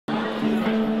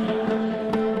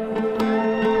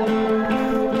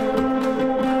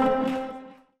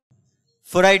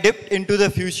For I dipped into the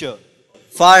future,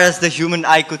 far as the human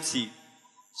eye could see,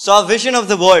 saw a vision of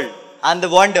the world and the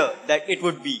wonder that it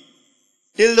would be,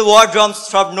 till the war drums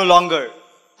throbbed no longer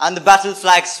and the battle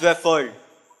flags were furled.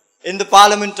 In the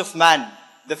parliament of man,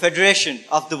 the federation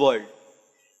of the world,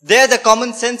 there the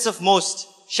common sense of most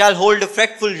shall hold a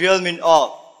fretful realm in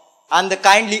awe, and the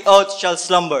kindly earth shall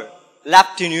slumber,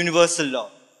 lapped in universal law.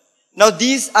 Now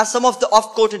these are some of the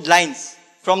oft-quoted lines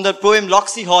from the poem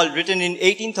Locksley Hall, written in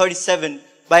 1837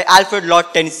 by Alfred Lord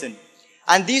Tennyson.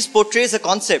 And these portrays a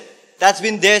concept that's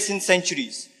been there since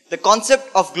centuries, the concept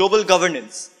of global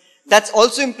governance. That's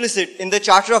also implicit in the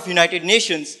Charter of United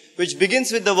Nations, which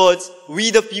begins with the words, "We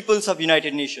the peoples of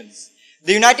United Nations."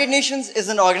 The United Nations is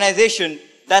an organization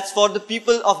that's for the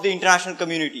people of the international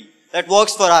community, that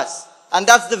works for us. And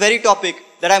that's the very topic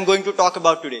that I'm going to talk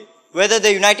about today, whether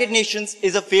the United Nations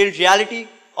is a failed reality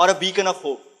or a beacon of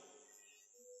hope.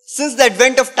 Since the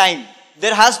advent of time,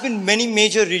 there has been many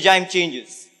major regime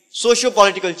changes,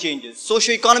 socio-political changes,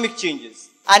 socio-economic changes,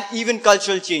 and even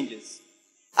cultural changes.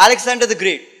 Alexander the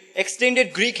Great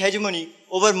extended Greek hegemony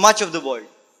over much of the world.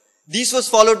 This was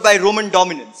followed by Roman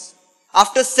dominance.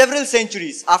 After several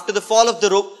centuries, after the fall of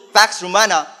the Pax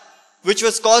Romana, which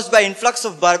was caused by influx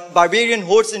of barbarian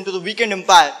hordes into the weakened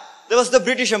empire, there was the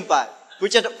British Empire,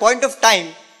 which at a point of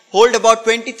time held about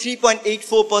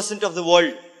 23.84% of the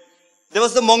world. There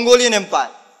was the Mongolian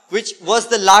Empire, which was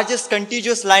the largest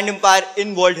contiguous land empire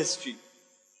in world history.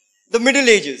 The Middle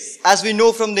Ages, as we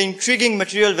know from the intriguing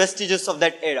material vestiges of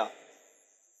that era,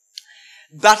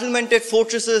 battlemented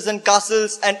fortresses and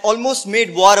castles and almost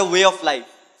made war a way of life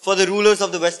for the rulers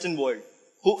of the Western world,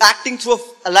 who, acting through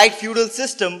a allied feudal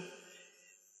system,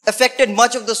 affected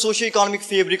much of the socio-economic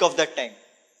fabric of that time.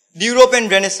 The European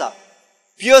Renaissance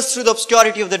pierced through the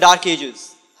obscurity of the Dark Ages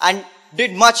and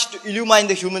did much to illumine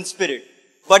the human spirit,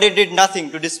 but it did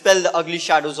nothing to dispel the ugly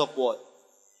shadows of war.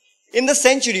 In the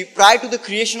century prior to the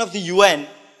creation of the UN,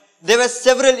 there were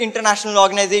several international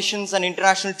organizations and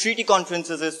international treaty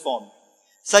conferences formed,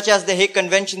 such as the Hague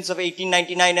Conventions of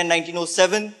 1899 and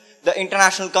 1907, the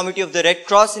International Committee of the Red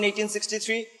Cross in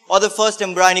 1863, or the first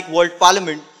embryonic World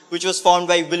Parliament, which was formed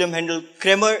by Wilhelm Hendel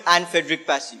Kremer and Frederick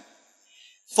Passy.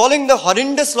 Following the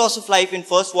horrendous loss of life in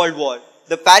First World War,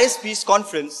 the Paris Peace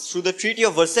Conference, through the Treaty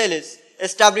of Versailles,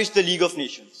 established the League of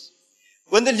Nations.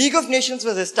 When the League of Nations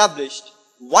was established,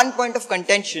 one point of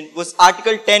contention was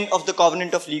Article 10 of the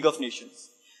Covenant of League of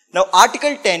Nations. Now,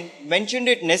 Article 10 mentioned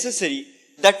it necessary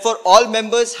that for all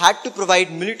members had to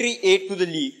provide military aid to the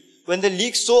League when the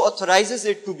League so authorizes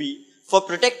it to be, for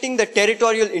protecting the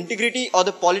territorial integrity or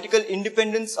the political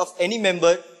independence of any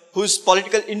member whose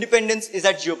political independence is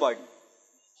at jeopardy.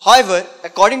 However,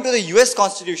 according to the US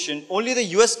Constitution, only the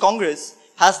US Congress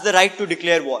has the right to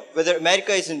declare war, whether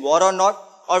America is in war or not,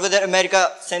 or whether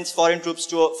America sends foreign troops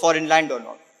to a foreign land or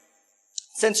not.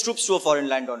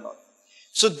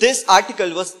 So this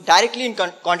article was directly in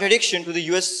contradiction to the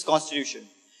US Constitution.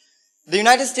 The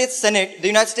United States Senate, the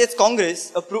United States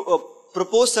Congress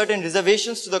proposed certain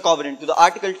reservations to the Covenant, to the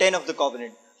Article 10 of the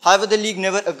Covenant. However, the League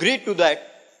never agreed to that,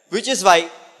 which is why,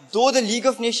 though the League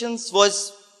of Nations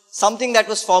was something that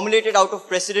was formulated out of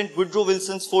President Woodrow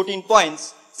Wilson's 14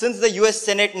 points, since the US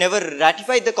Senate never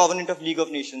ratified the Covenant of League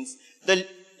of Nations, the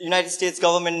United States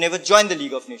government never joined the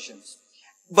League of Nations.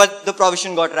 But the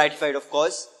provision got ratified, of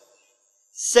course.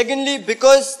 Secondly,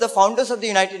 because the founders of the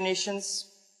United Nations,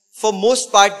 for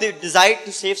most part, they desired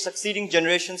to save succeeding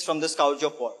generations from the scourge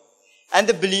of war. And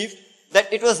they believed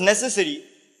that it was necessary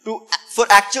for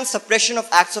actual suppression of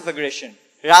acts of aggression,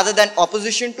 rather than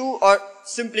opposition to or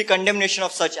simply condemnation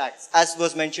of such acts, as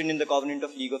was mentioned in the Covenant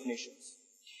of League of Nations.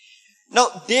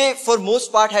 Now, they, for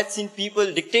most part, had seen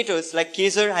people, dictators like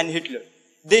Kaiser and Hitler.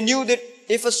 They knew that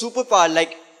if a superpower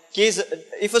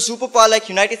like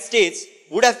United States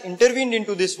would have intervened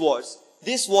into these wars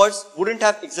wouldn't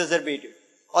have exacerbated,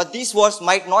 or these wars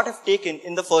might not have taken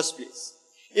in the first place.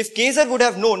 If Kaiser would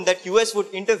have known that US would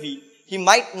intervene, he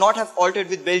might not have altered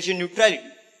with Belgian neutrality.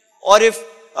 Or if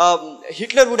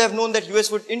Hitler would have known that US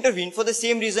would intervene, for the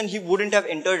same reason he wouldn't have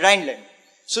entered Rhineland.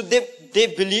 So they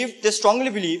strongly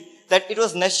believed that it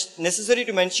was necessary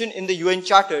to mention in the UN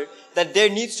Charter that there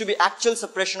needs to be actual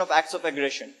suppression of acts of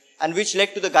aggression, and which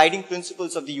led to the guiding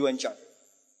principles of the UN Charter.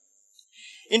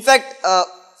 In fact,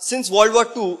 since World War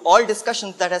II, all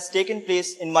discussions that has taken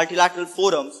place in multilateral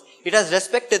forums, it has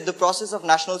respected the process of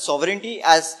national sovereignty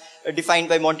as defined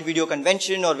by Montevideo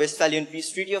Convention or Westphalian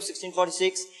Peace Treaty of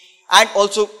 1646, and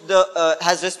also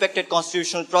has respected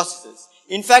constitutional processes.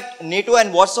 In fact, NATO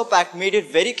and Warsaw Pact made it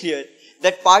very clear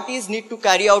that parties need to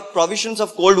carry out provisions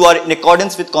of Cold War in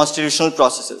accordance with constitutional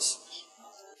processes.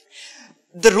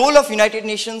 The role of United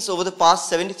Nations over the past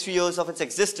 73 years of its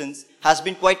existence has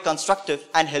been quite constructive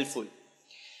and helpful.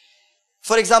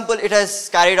 For example, it has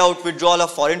carried out withdrawal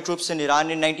of foreign troops in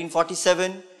Iran in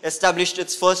 1947, established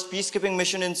its first peacekeeping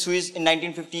mission in Suez in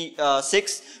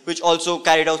 1956, which also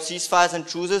carried out ceasefires and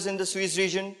truces in the Suez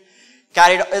region,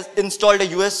 installed a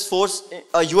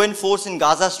UN force in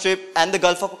Gaza Strip and the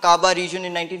Gulf of Aqaba region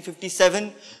in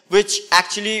 1957, which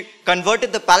actually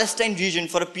converted the Palestine region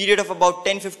for a period of about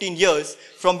 10-15 years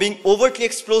from being overtly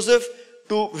explosive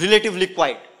to relatively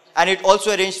quiet. And it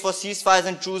also arranged for ceasefires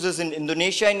and truces in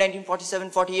Indonesia in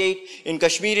 1947-48, in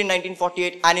Kashmir in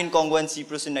 1948, and in Congo and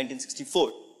Cyprus in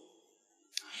 1964.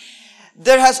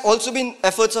 There has also been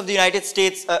efforts of the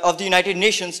United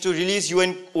Nations to release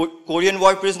UN Korean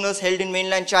War prisoners held in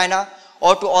mainland China,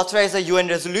 or to authorize a UN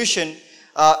resolution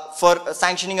for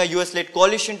sanctioning a US-led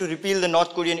coalition to repeal the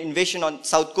North Korean invasion on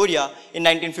South Korea in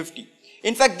 1950.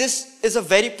 In fact, this is a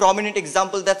very prominent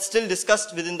example that's still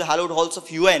discussed within the hallowed halls of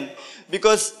UN,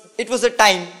 because it was a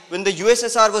time when the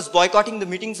USSR was boycotting the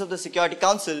meetings of the Security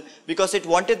Council because it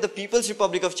wanted the People's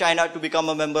Republic of China to become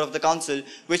a member of the Council,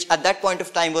 which at that point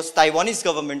of time was Taiwanese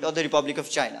government or the Republic of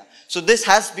China. So this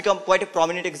has become quite a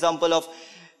prominent example of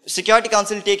Security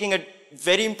Council taking a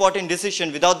very important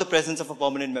decision without the presence of a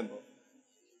permanent member.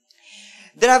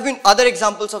 There have been other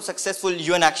examples of successful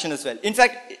UN action as well. In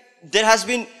fact, there has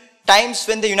been times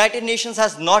when the United Nations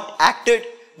has not acted,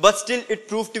 but still it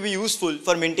proved to be useful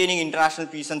for maintaining international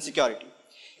peace and security.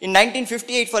 In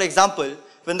 1958, for example,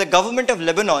 when the government of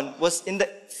Lebanon was in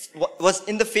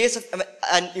the face of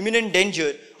an imminent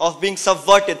danger of being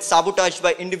subverted, sabotaged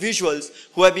by individuals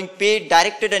who are being paid,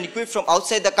 directed and equipped from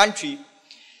outside the country,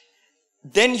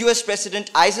 then US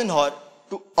President Eisenhower,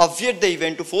 to obviate the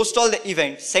event, to forestall the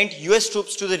event, sent US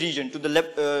troops to the region, to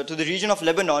the region of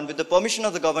Lebanon with the permission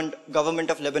of the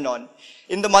government of Lebanon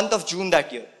in the month of June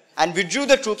that year, and withdrew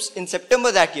the troops in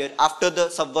September that year after the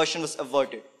subversion was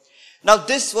averted. Now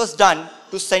this was done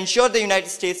to censure the United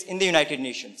States in the United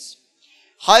Nations.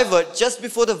 However, just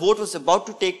before the vote was about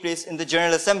to take place in the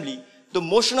General Assembly, the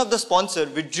motion of the sponsor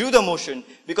withdrew the motion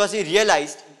because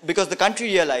the country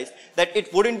realized that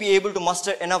it wouldn't be able to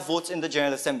muster enough votes in the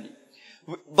General Assembly.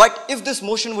 But if this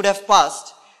motion would have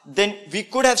passed, then we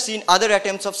could have seen other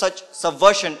attempts of such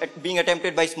subversion being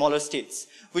attempted by smaller states,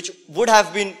 which would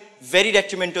have been very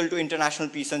detrimental to international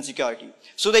peace and security.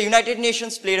 So the United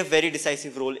Nations played a very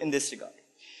decisive role in this regard.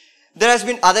 There has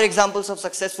been other examples of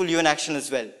successful UN action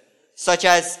as well, such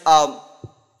as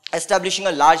establishing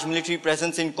a large military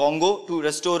presence in Congo to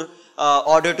restore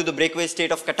order to the breakaway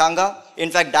state of Katanga.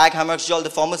 In fact, Dag Hammarskjöld, the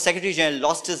former Secretary General,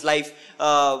 lost his life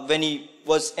when he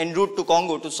was en route to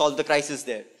Congo to solve the crisis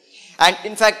there. And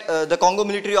in fact, the Congo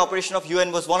military operation of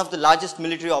UN was one of the largest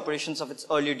military operations of its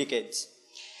early decades.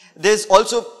 There's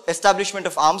also establishment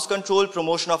of arms control,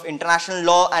 promotion of international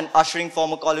law, and ushering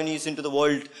former colonies into the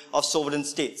world of sovereign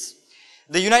states.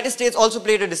 The United States also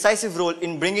played a decisive role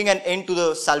in bringing an end to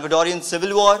the Salvadorian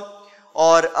Civil War,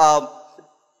 or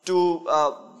to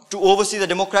oversee the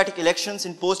democratic elections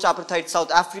in post-apartheid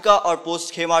South Africa or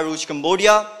post-Khmer Rouge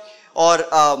Cambodia, or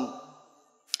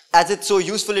as it so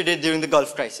usefully did during the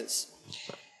Gulf crisis.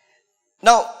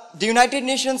 Now, the United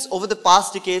Nations over the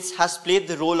past decades has played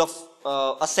the role of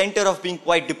a center of being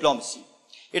quite diplomacy.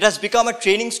 It has become a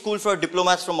training school for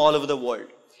diplomats from all over the world.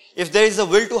 If there is a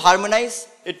will to harmonize,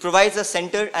 it provides a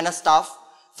center and a staff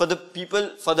for the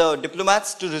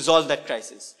diplomats to resolve that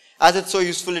crisis, as it so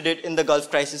usefully did in the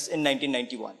Gulf crisis in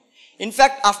 1991. In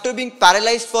fact, after being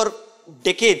paralyzed for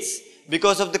decades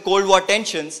because of the Cold War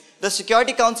tensions, the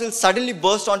Security Council suddenly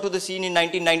burst onto the scene in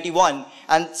 1991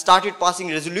 and started passing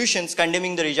resolutions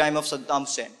condemning the regime of Saddam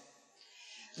Hussein.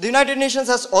 The United Nations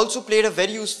has also played a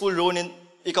very useful role in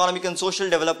economic and social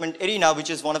development arena, which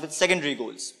is one of its secondary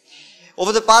goals.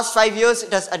 Over the past 5 years,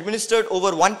 it has administered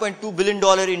over $1.2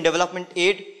 billion in development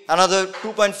aid, another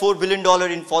 $2.4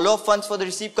 billion in follow-up funds for the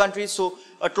received countries, so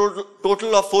a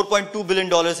total of $4.2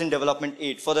 billion in development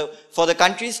aid for the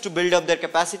countries to build up their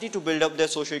capacity, to build up their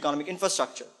socio-economic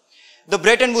infrastructure. The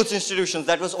Bretton Woods institutions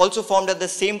that was also formed at the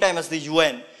same time as the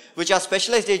UN, which are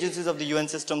specialized agencies of the UN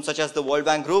system, such as the World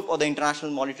Bank Group or the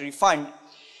International Monetary Fund,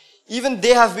 even they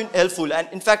have been helpful, and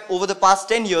in fact over the past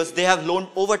 10 years they have loaned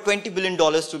over $20 billion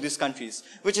to these countries,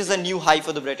 which is a new high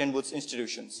for the Bretton Woods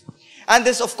institutions. And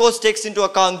this of course takes into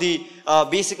account the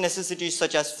basic necessities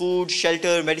such as food,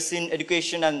 shelter, medicine,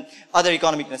 education, and other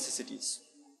economic necessities.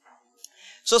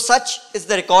 So such is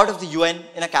the record of the UN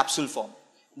in a capsule form,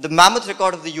 the mammoth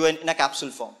record of the UN in a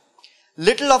capsule form.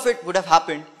 Little of it would have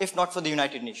happened if not for the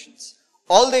United Nations.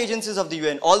 All the agencies of the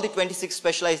UN, all the 26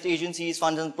 specialized agencies,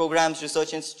 funds and programs,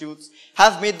 research institutes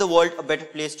have made the world a better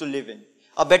place to live in,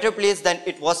 a better place than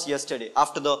it was yesterday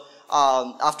after the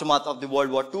aftermath of the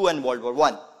World War II and World War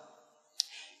I.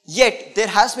 Yet, there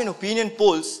has been opinion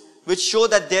polls which show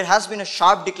that there has been a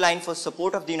sharp decline for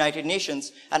support of the United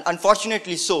Nations, and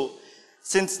unfortunately so,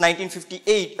 since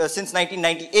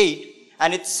 1998,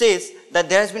 and it says that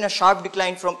there has been a sharp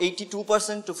decline from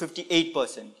 82% to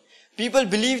 58%. People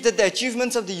believe that the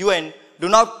achievements of the UN do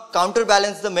not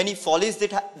counterbalance the many follies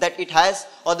that it has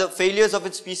or the failures of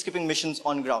its peacekeeping missions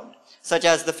on ground, such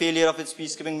as the failure of its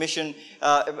peacekeeping mission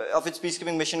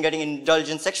getting indulged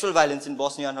in sexual violence in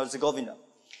Bosnia and Herzegovina.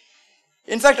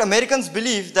 In fact, Americans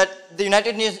believe that the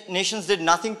United Nations did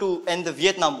nothing to end the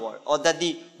Vietnam War, or that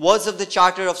the words of the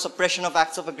Charter of Suppression of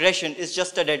Acts of Aggression is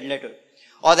just a dead letter,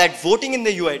 or that voting in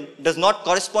the UN does not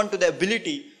correspond to the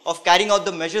ability of carrying out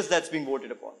the measures that's being voted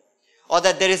upon, or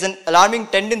that there is an alarming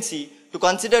tendency to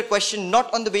consider question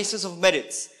not on the basis of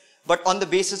merits, but on the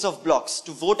basis of blocks,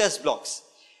 to vote as blocks.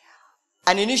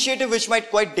 An initiative which might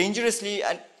quite dangerously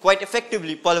and quite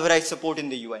effectively pulverize support in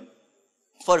the UN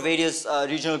for various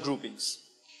regional groupings.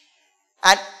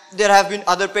 And there have been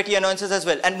other petty annoyances as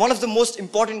well. And one of the most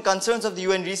important concerns of the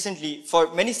UN recently for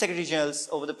many Secretary Generals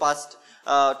over the past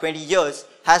 20 years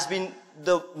has been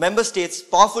the member states,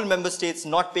 powerful member states,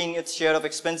 not paying its share of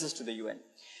expenses to the UN.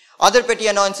 Other petty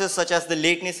annoyances such as the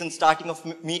lateness in starting of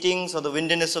meetings, or the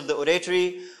windiness of the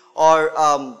oratory, or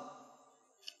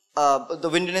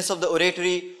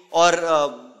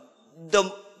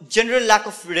the general lack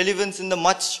of relevance in the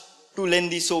much too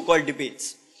lengthy so-called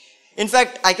debates. In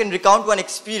fact, I can recount one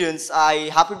experience. I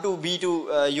happened to be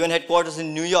to UN headquarters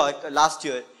in New York last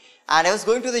year, and I was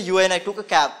going to the UN. I took a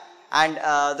cab, and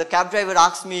the cab driver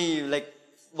asked me, like,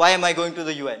 why am I going to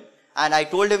the UN? And I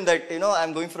told him that,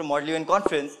 I'm going for a Model UN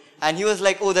conference, and he was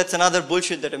like, oh, that's another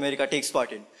bullshit that America takes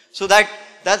part in. So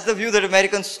that's the view that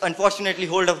Americans unfortunately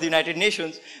hold of the United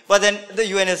Nations, but then the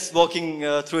UN is working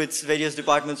through its various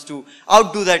departments to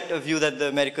outdo that view that the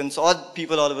Americans or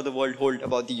people all over the world hold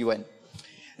about the UN.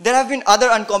 There have been other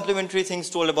uncomplimentary things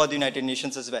told about the United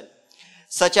Nations as well,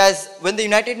 such as when the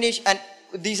United Nations, and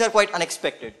these are quite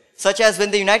unexpected, such as when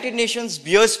the United Nations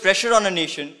bears pressure on a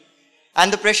nation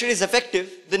and the pressure is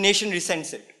effective, the nation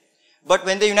resents it. But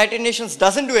when the United Nations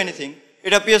doesn't do anything,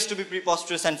 it appears to be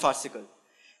preposterous and farcical.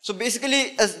 So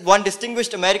basically, as one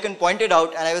distinguished American pointed out,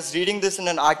 and I was reading this in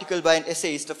an article by an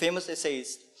essayist, a famous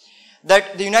essayist,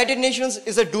 that the United Nations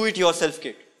is a do-it-yourself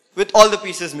kit with all the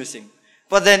pieces missing.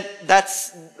 But then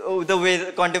that's the way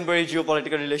the contemporary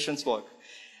geopolitical relations work.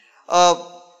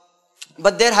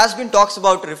 But there has been talks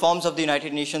about reforms of the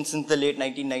United Nations since the late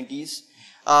 1990s.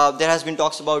 There has been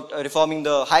talks about reforming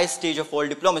the highest stage of world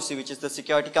diplomacy, which is the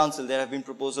Security Council. There have been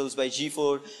proposals by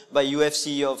G4, by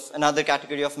UFC of another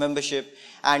category of membership,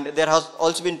 and there has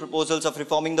also been proposals of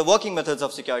reforming the working methods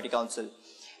of Security Council.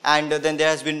 And then there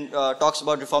has been talks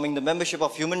about reforming the membership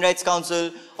of Human Rights Council,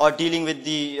 or dealing with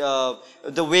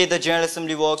the way the General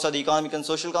Assembly works or the Economic and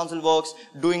Social Council works,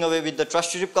 doing away with the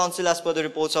Trusteeship Council as per the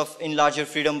reports of In Larger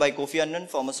Freedom by Kofi Annan,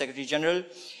 former Secretary General,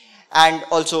 and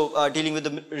also dealing with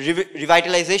the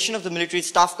revitalization of the Military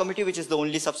Staff Committee, which is the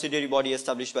only subsidiary body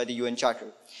established by the UN Charter.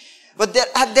 But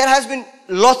there has been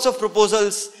lots of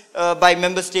proposals by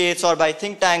member states or by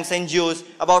think tanks, NGOs,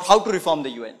 about how to reform the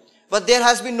UN. But there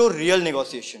has been no real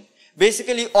negotiation.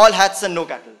 Basically, all hats and no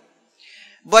cattle.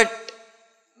 But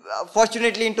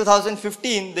fortunately, in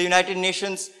 2015, the United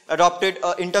Nations adopted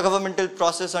an intergovernmental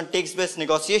process on text-based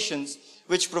negotiations,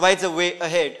 which provides a way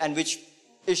ahead and which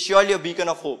is surely a beacon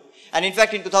of hope. And in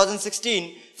fact, in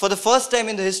 2016, for the first time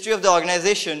in the history of the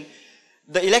organization,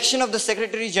 the election of the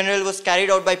Secretary General was carried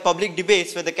out by public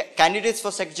debates where the candidates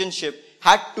for secretaryship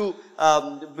had to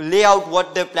lay out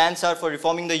what their plans are for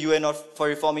reforming the UN or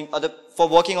for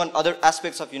working on other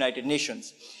aspects of United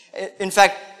Nations. In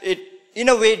fact, it in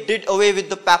a way did away with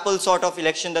the papal sort of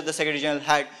election that the Secretary General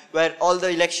had, where all the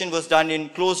election was done in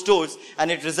closed doors, and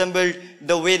it resembled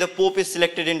the way the Pope is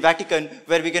selected in Vatican,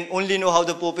 where we can only know how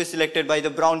the Pope is selected by the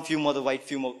brown fume or the white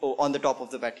fume on the top of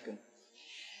the Vatican.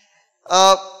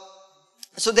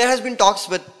 So there has been talks,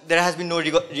 but there has been no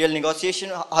real negotiation.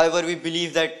 However, we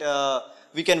believe that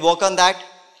we can work on that.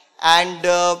 And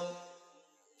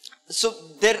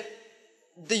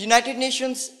the United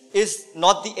Nations is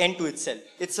not the end to itself.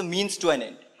 It's a means to an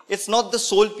end. It's not the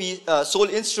sole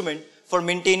instrument for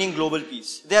maintaining global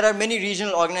peace. There are many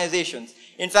regional organizations.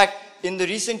 In fact, in the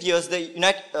recent years,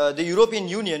 the European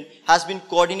Union has been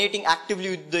coordinating actively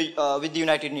with the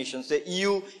United Nations. The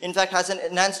EU, in fact, has an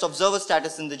enhanced observer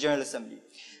status in the General Assembly.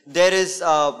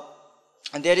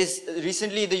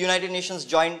 Recently the United Nations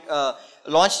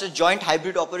launched a joint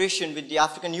hybrid operation with the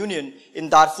African Union in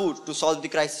Darfur to solve the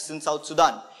crisis in South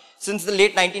Sudan. Since the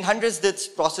late 1900s, this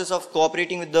process of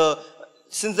cooperating with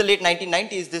since the late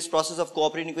 1990s, this process of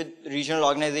cooperating with regional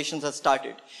organizations has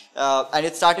started. And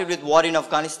it started with war in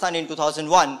Afghanistan in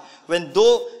 2001, when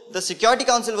though the Security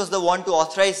Council was the one to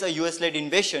authorize a US-led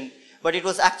invasion, but it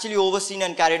was actually overseen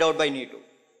and carried out by NATO.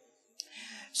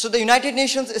 So the United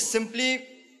Nations is simply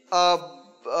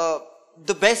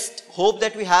the best hope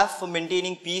that we have for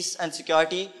maintaining peace and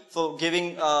security, for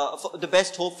giving for the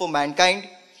best hope for mankind.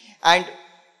 And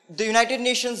the United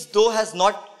Nations, though, has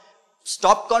not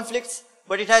stopped conflicts,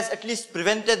 but it has at least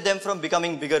prevented them from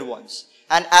becoming bigger ones.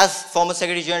 And as former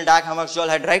Secretary General Dag Hammarskjöld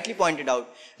had rightly pointed out,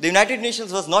 the United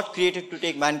Nations was not created to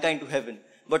take mankind to heaven,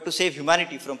 but to save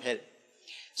humanity from hell.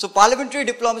 So parliamentary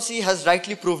diplomacy has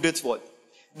rightly proved its worth.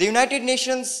 The United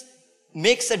Nations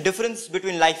makes a difference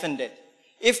between life and death.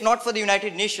 If not for the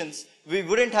United Nations, we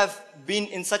wouldn't have been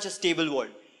in such a stable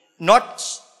world. Not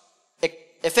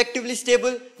effectively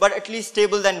stable, but at least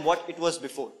stable than what it was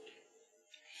before.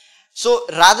 So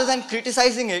rather than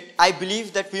criticizing it, I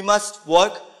believe that we must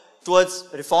work towards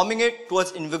reforming it,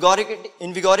 towards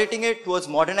invigorating it, towards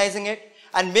modernizing it,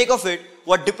 and make of it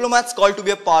what diplomats call to be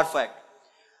a power fact.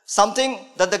 Something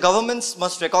that the governments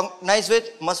must recognize with,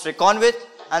 must reckon with,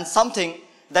 and something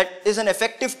that is an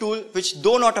effective tool which,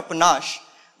 though not a panache,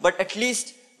 but at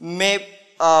least may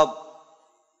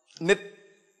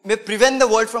prevent the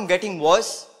world from getting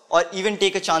worse or even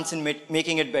take a chance in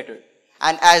making it better.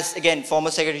 And as again,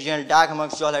 former Secretary General Dag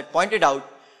Hammarskjöld had pointed out,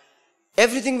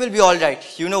 everything will be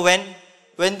alright. You know when?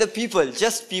 When the people,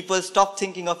 just people, stop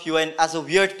thinking of UN as a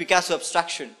weird Picasso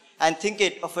abstraction and think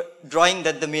it of a drawing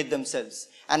that they made themselves.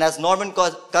 And as Norman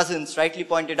Cousins rightly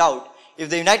pointed out, if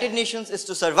the United Nations is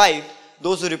to survive,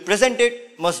 those who represent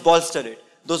it must bolster it.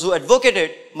 Those who advocate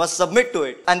it must submit to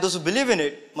it. And those who believe in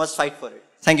it must fight for it.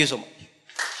 Thank you so much.